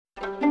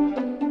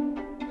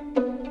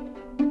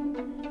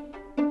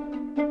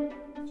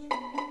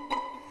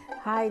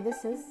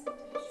this is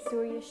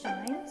Surya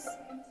Shines.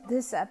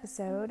 This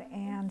episode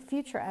and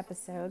future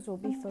episodes will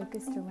be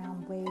focused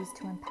around ways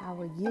to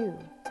empower you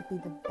to be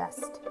the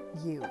best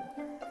you.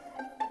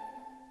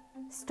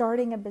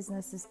 Starting a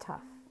business is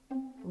tough.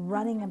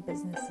 Running a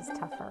business is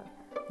tougher.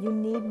 You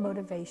need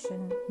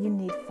motivation, you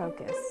need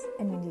focus,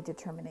 and you need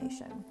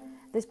determination.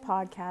 This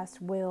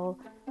podcast will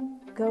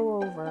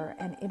go over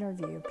and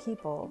interview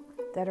people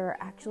that are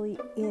actually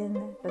in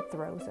the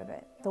throes of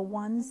it. The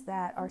ones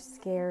that are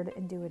scared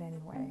and do it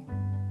anyway.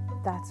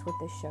 That's what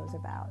this show's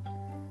about.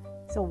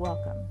 So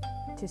welcome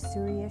to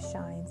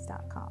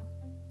SuryaShines.com.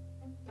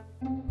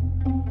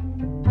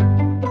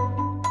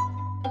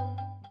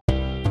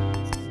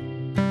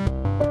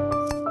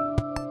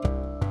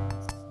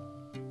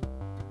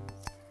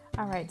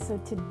 All right, so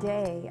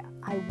today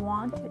I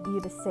want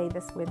you to say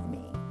this with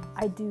me.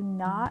 I do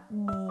not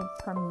need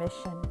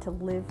permission to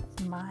live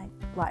my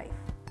life.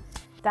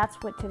 That's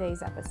what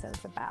today's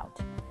episode's about.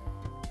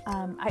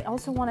 I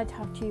also want to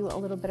talk to you a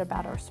little bit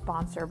about our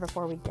sponsor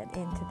before we get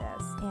into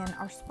this. And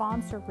our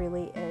sponsor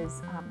really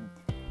is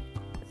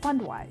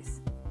Fundwise.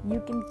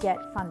 You can get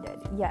funded.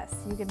 Yes,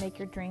 you can make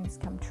your dreams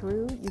come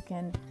true. You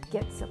can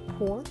get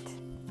support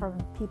from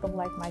people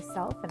like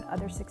myself and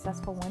other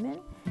successful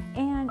women.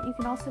 And you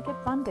can also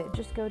get funded.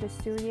 Just go to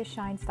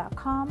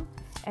SuryaShines.com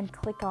and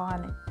click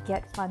on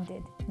Get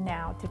Funded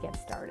Now to get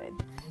started.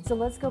 So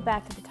let's go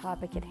back to the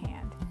topic at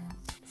hand.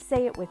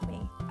 Say it with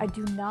me. I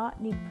do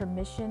not need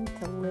permission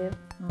to live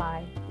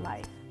my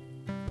life.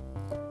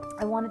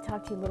 I want to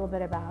talk to you a little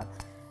bit about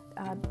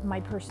my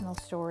personal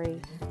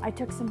story. I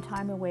took some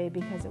time away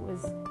because it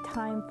was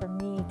time for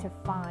me to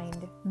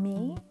find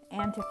me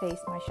and to face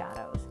my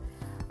shadows.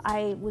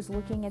 I was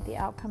looking at the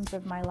outcomes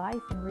of my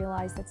life and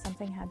realized that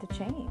something had to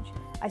change.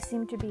 I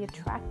seemed to be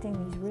attracting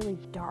these really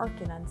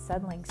dark and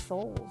unsettling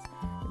souls,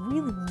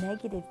 really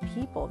negative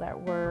people that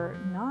were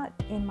not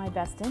in my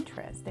best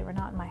interest. They were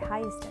not in my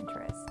highest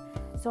interest.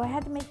 So I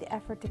had to make the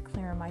effort to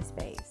clear my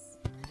space.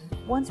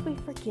 Once we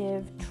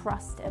forgive,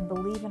 trust, and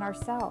believe in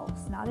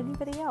ourselves, not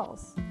anybody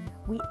else,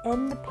 we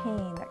end the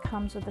pain that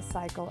comes with the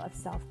cycle of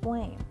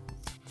self-blame.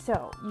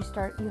 So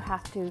you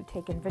have to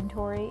take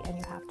inventory and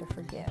you have to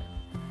forgive.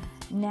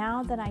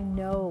 Now that I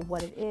know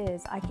what it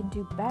is, I can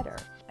do better,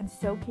 and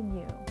so can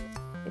you.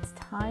 It's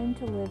time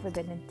to live with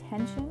an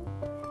intention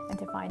and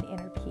to find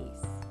inner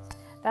peace.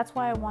 That's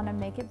why I want to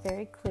make it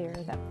very clear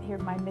that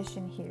my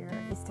mission here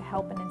is to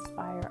help and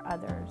inspire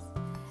others.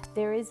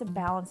 There is a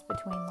balance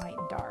between light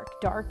and dark.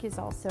 Dark is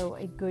also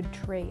a good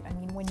trait. I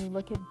mean, when you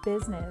look at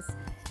business,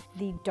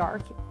 the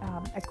dark,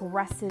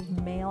 aggressive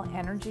male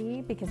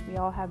energy, because we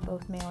all have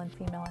both male and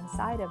female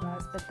inside of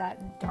us, but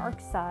that dark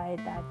side,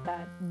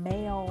 that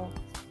male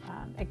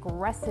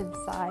aggressive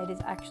side is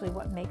actually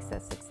what makes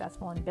us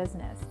successful in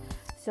business.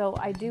 So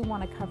I do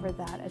want to cover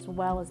that as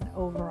well as an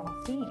overall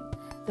theme.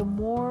 The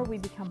more we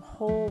become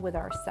whole with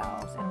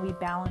ourselves and we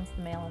balance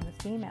the male and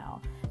the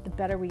female, the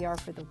better we are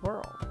for the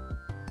world.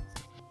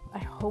 I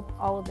hope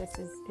all of this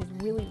is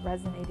really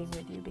resonating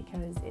with you,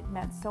 because it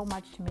meant so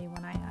much to me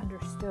when I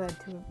understood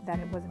that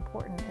it was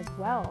important as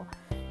well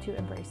to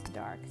embrace the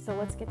dark. So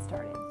let's get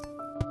started.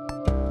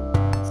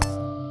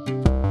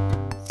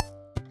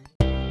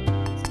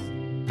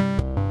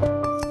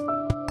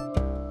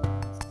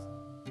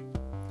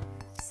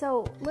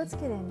 So let's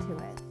get into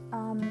it.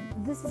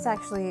 This is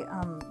actually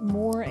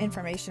more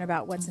information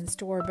about what's in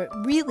store, but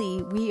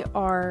really we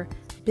are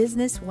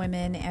business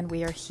women and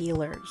we are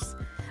healers.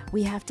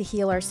 We have to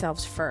heal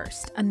ourselves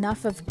first.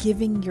 Enough of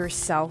giving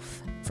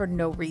yourself for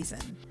no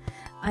reason.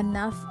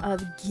 Enough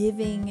of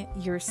giving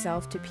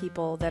yourself to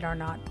people that are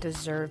not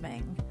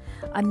deserving.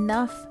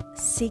 Enough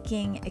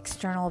seeking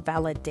external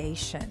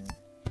validation.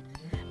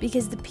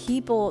 Because the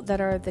people that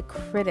are the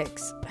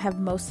critics have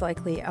most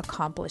likely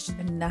accomplished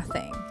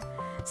nothing.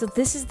 So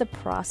this is the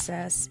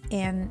process,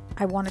 and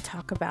I want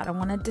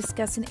to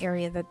discuss an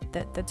area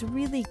that's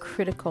really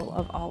critical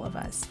of all of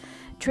us.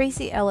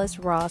 Tracee Ellis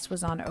Ross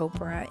was on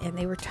Oprah, and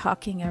they were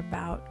talking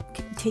about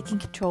taking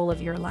control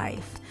of your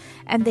life.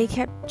 And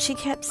she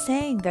kept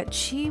saying that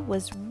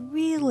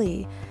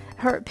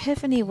her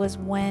epiphany was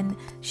when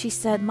she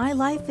said, "My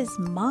life is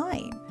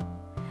mine."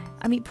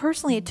 I mean,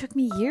 personally, it took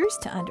me years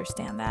to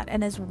understand that.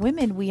 And as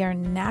women, we are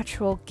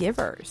natural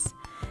givers.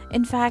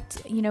 In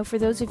fact, for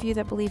those of you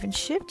that believe in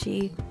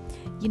Shivji,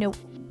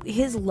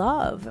 his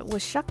love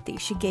was Shakti.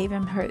 She gave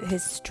him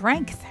his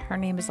strength. Her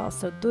name is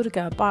also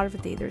Durga,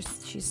 Parvati.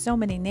 She's so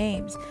many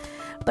names.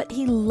 But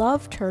he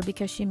loved her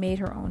because she made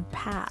her own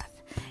path.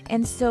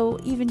 And so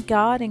even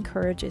God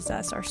encourages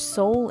us, our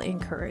soul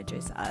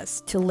encourages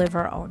us to live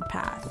our own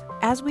path,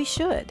 as we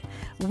should.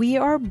 We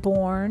are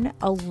born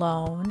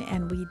alone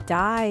and we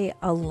die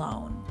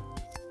alone.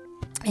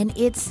 And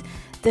it's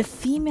the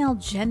female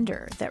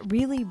gender that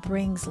really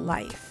brings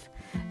life.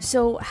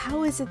 So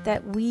how is it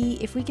that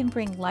if we can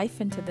bring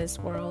life into this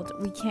world,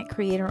 we can't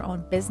create our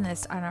own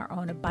business and our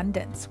own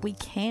abundance? We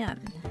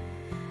can.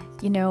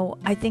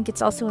 I think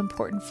it's also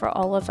important for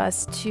all of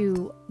us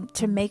to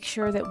make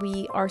sure that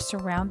we are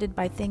surrounded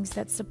by things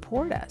that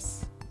support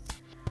us.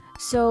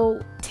 So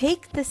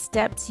take the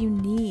steps you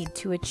need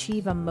to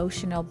achieve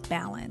emotional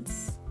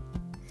balance.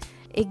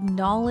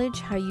 Acknowledge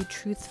how you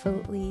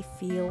truthfully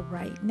feel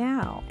right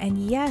now.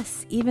 And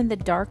yes, even the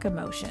dark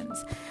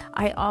emotions.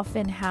 I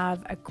often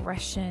have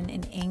aggression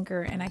and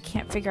anger, and I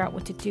can't figure out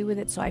what to do with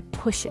it, so I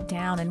push it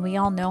down, and we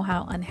all know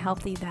how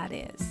unhealthy that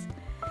is.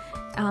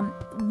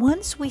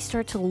 Once we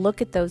start to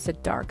look at those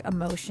dark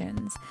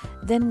emotions,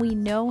 then we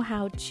know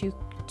how to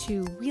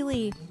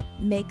really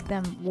make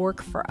them work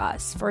for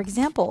us. For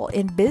example,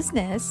 in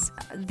business,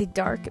 the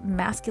dark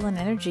masculine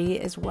energy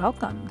is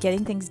welcome,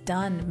 getting things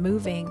done,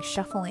 moving,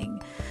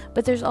 shuffling.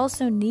 But there's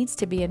also needs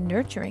to be a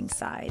nurturing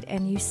side,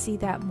 and you see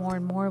that more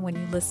and more when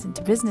you listen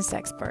to business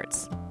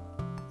experts.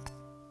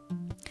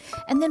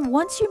 And then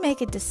once you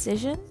make a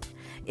decision,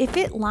 if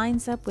it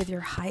lines up with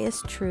your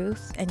highest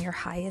truth and your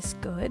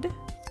highest good,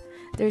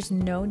 there's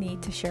no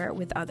need to share it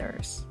with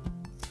others.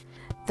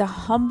 The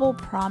humble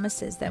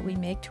promises that we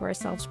make to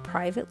ourselves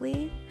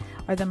privately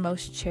are the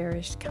most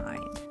cherished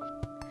kind.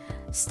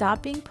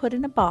 Stop being put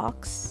in a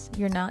box.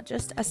 You're not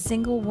just a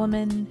single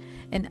woman,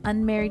 an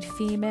unmarried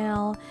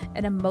female,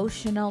 an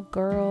emotional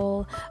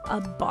girl, a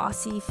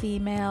bossy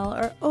female,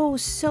 or oh,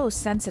 so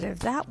sensitive.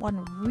 That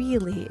one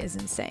really is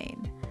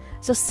insane.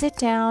 So sit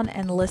down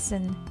and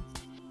listen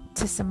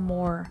to some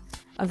more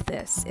of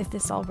this if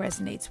this all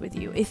resonates with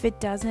you. If it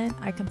doesn't,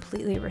 I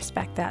completely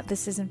respect that.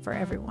 This isn't for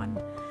everyone.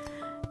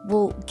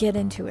 We'll get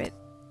into it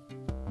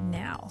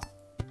now.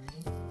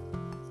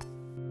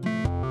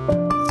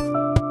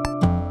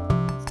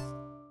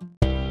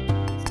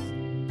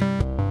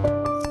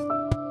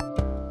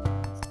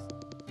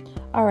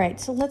 All right,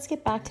 so let's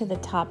get back to the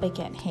topic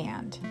at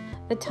hand.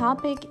 The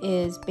topic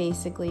is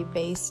basically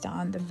based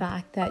on the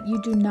fact that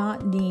you do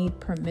not need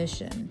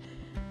permission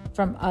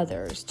from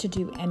others to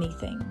do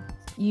anything.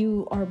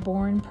 You are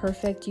born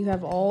perfect. You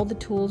have all the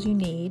tools you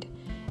need.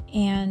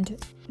 And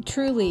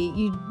truly,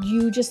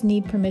 you just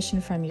need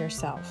permission from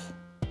yourself.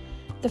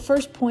 The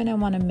first point I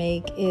want to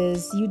make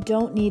is you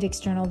don't need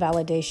external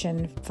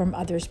validation from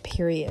others,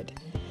 period.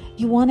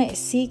 You want to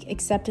seek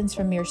acceptance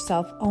from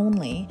yourself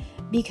only,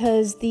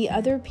 because the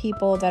other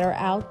people that are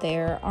out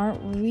there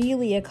aren't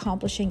really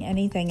accomplishing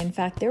anything. In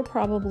fact, they're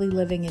probably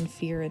living in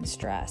fear and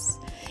stress.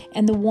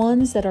 And the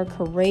ones that are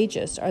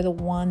courageous are the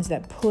ones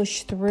that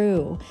push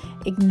through,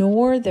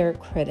 ignore their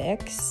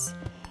critics,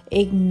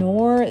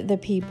 ignore the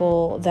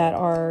people that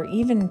are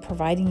even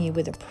providing you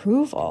with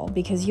approval,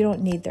 because you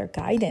don't need their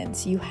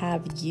guidance. You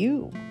have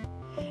you.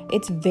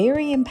 It's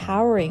very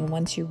empowering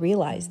once you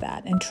realize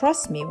that. And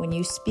trust me, when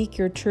you speak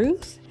your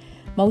truth,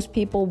 most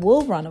people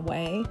will run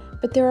away,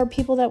 but there are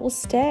people that will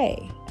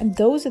stay. And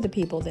those are the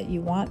people that you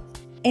want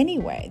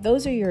anyway.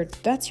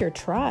 That's your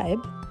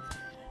tribe.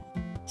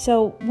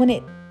 So when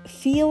it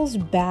feels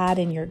bad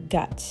in your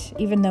gut,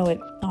 even though it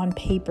on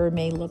paper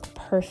may look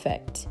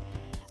perfect,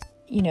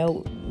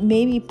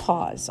 maybe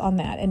pause on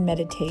that and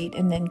meditate,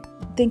 and then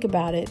think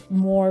about it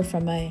more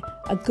from a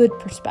good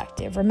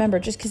perspective. Remember,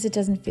 just because it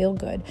doesn't feel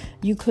good,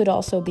 you could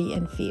also be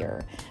in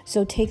fear.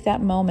 So take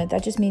that moment.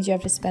 That just means you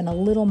have to spend a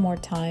little more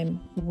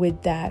time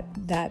with that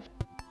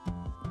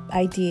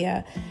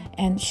idea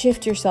and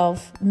shift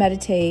yourself,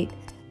 meditate,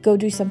 go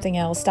do something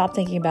else, stop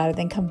thinking about it,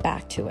 then come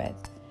back to it.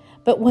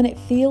 But when it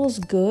feels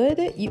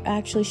good, you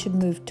actually should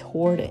move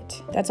toward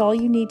it. That's all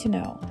you need to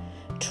know.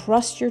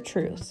 Trust your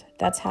truth.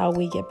 That's how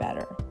we get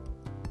better.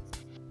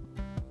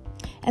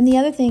 And the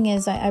other thing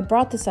is, I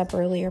brought this up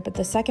earlier, but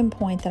the second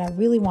point that I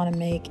really want to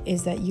make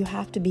is that you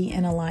have to be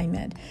in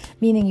alignment,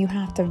 meaning you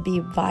have to be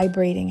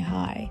vibrating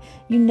high.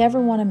 You never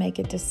want to make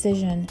a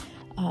decision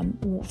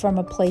from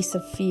a place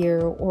of fear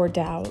or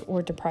doubt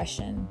or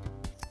depression.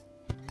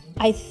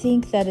 I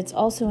think that it's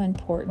also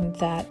important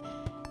that,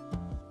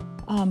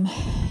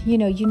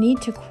 you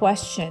need to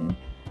question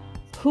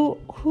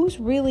who's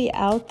really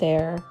out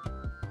there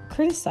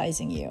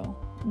criticizing you,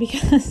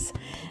 because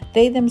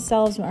they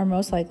themselves are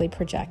most likely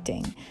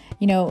projecting.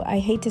 I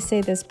hate to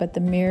say this, but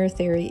the mirror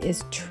theory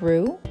is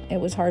true.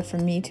 It was hard for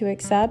me to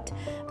accept,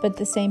 but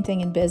the same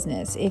thing in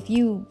business. If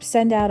you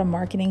send out a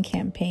marketing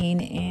campaign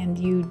and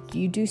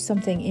you do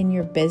something in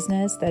your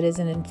business that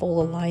isn't in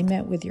full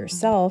alignment with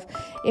yourself,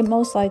 it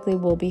most likely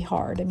will be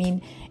hard. I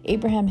mean,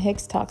 Abraham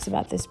Hicks talks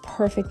about this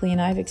perfectly,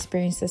 and I've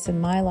experienced this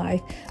in my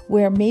life,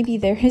 where maybe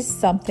there is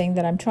something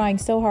that I'm trying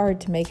so hard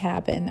to make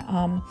happen.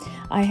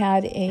 I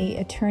had an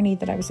attorney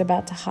that I was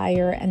about to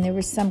hire, and there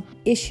was some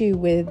issue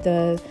with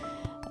the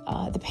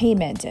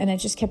payment, and it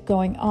just kept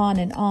going on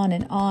and on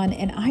and on.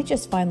 And I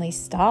just finally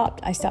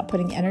stopped. I stopped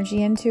putting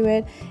energy into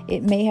it.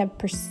 It may have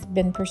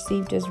been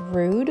perceived as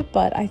rude,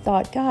 but I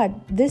thought, God,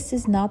 this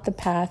is not the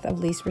path of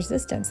least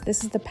resistance.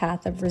 This is the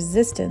path of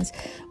resistance,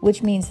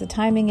 which means the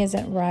timing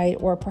isn't right,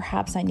 or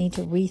perhaps I need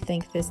to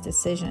rethink this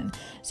decision.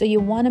 So you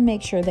want to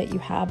make sure that you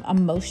have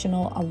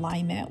emotional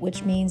alignment,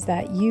 which means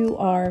that you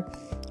are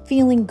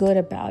feeling good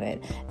about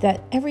it,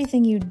 that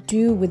everything you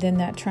do within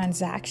that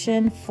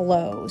transaction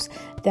flows,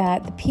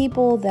 that the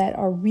people that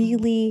are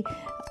really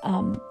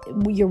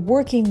you're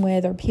working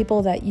with or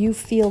people that you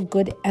feel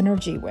good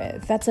energy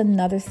with. That's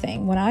another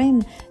thing. When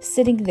I'm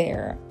sitting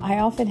there, I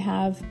often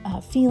have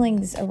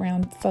feelings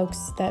around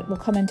folks that will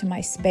come into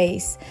my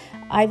space.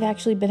 I've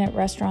actually been at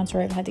restaurants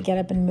where I've had to get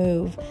up and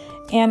move,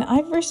 and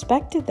I've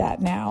respected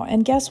that now.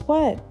 And guess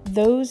what?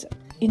 Those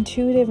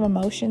intuitive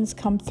emotions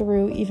come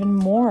through even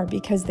more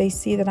because they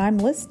see that I'm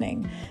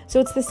listening. So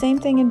it's the same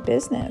thing in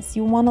business.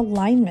 You want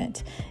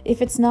alignment.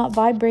 If it's not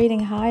vibrating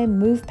high,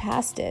 move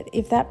past it.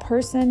 If that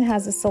person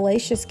has a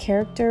salacious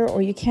character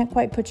or you can't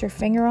quite put your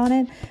finger on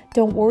it,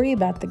 don't worry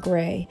about the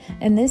gray.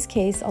 In this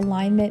case,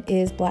 alignment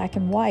is black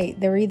and white.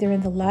 They're either in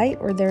the light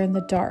or they're in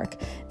the dark.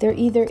 They're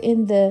either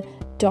in the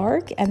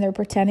dark and they're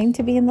pretending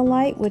to be in the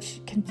light,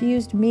 which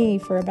confused me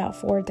for about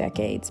 4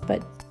 decades,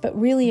 but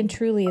really and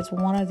truly it's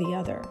one or the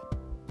other.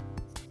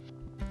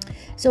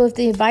 So if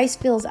the advice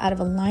feels out of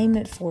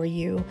alignment for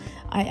you,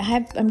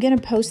 I'm going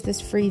to post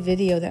this free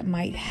video that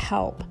might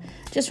help.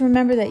 Just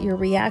remember that your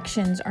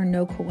reactions are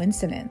no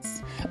coincidence.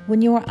 When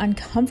you are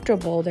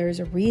uncomfortable, there's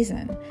a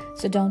reason.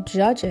 So don't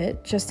judge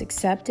it, just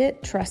accept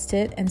it, trust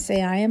it, and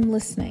say, I am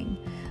listening.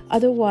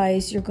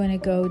 Otherwise, you're going to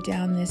go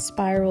down this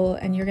spiral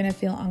and you're going to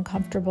feel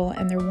uncomfortable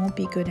and there won't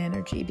be good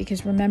energy.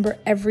 Because remember,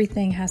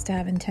 everything has to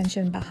have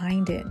intention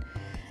behind it.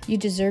 You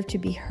deserve to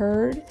be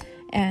heard,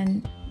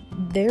 and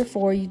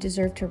therefore you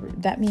deserve to,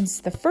 that means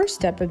the first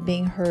step of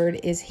being heard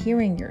is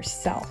hearing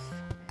yourself.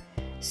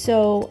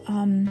 So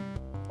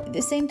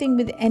the same thing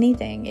with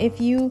anything.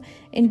 If you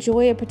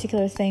enjoy a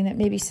particular thing that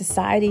maybe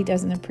society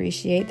doesn't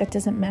appreciate, that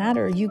doesn't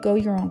matter. You go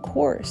your own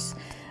course.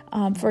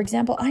 For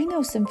example, I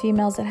know some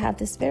females that have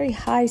this very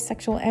high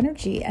sexual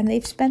energy and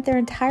they've spent their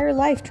entire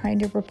life trying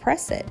to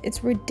repress it.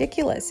 It's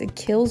ridiculous. It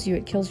kills you.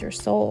 It kills your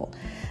soul.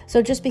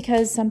 So just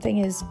because something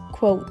is,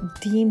 quote,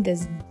 deemed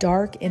as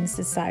dark in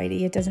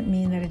society, it doesn't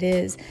mean that it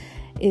is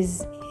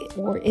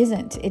or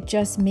isn't. It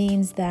just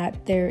means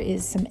that there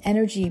is some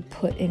energy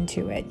put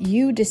into it.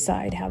 You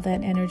decide how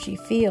that energy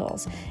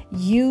feels.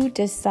 You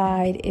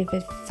decide if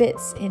it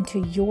fits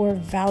into your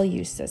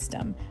value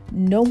system.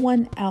 No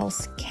one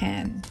else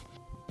can.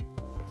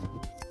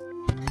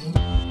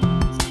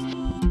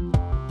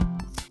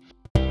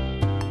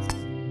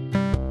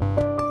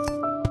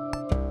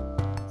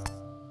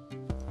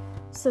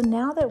 So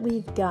now that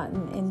we've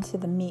gotten into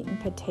the meat and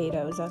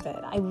potatoes of it,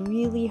 I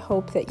really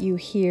hope that you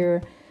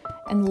hear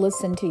and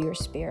listen to your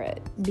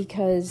spirit,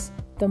 because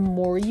the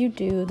more you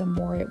do, the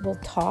more it will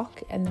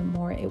talk and the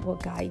more it will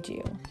guide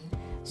you.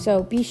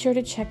 So be sure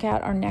to check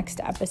out our next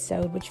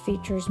episode, which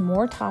features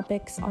more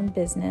topics on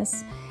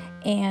business,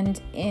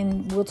 and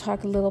we'll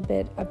talk a little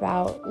bit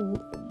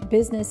about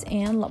business,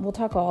 and we'll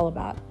talk all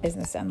about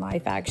business and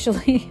life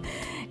actually,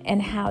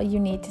 and how you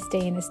need to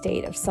stay in a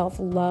state of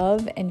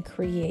self-love and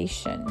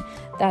creation.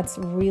 That's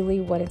really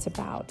what it's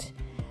about.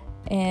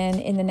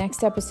 And in the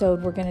next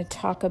episode, we're going to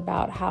talk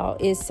about how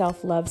is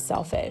self-love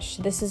selfish.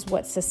 This is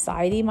what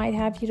society might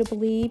have you to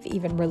believe.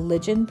 Even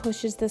religion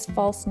pushes this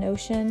false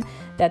notion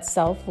that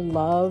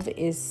self-love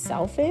is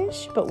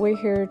selfish, but we're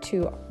here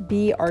to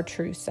be our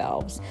true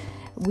selves.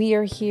 We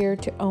are here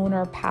to own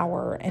our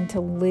power and to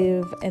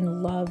live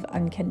and love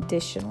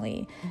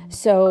unconditionally.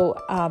 So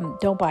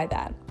don't buy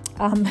that.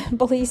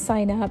 Please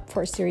sign up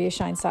for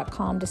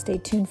SiriusShines.com to stay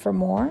tuned for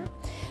more.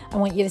 I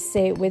want you to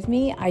say it with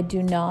me. I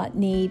do not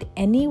need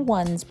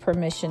anyone's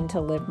permission to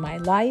live my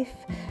life.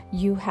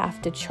 You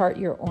have to chart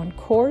your own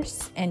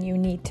course and you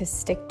need to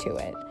stick to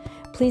it.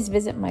 Please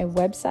visit my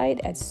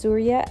website at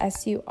Surya,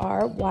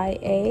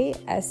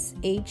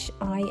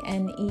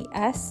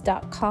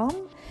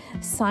 SURYASHINES.com.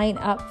 Sign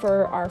up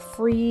for our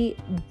free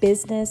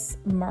business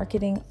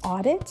marketing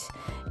audit,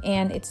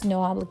 and it's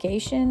no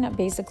obligation.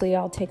 Basically,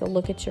 I'll take a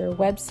look at your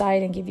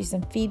website and give you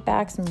some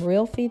feedback, some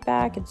real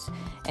feedback.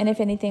 And if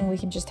anything, we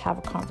can just have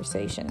a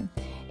conversation.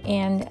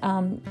 And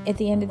at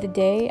the end of the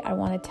day, I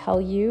want to tell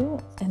you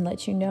and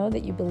let you know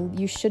that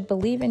you should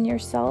believe in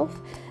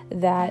yourself,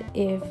 that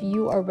if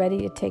you are ready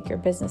to take your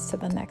business to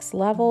the next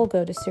level,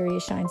 go to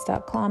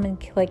SiriusShines.com and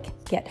click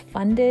Get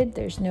Funded.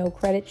 There's no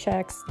credit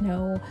checks,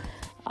 no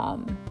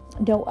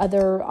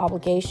other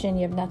obligation.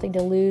 You have nothing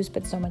to lose,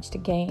 but so much to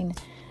gain.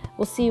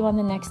 We'll see you on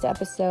the next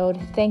episode.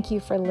 Thank you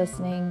for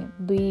listening.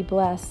 Be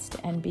blessed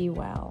and be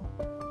well.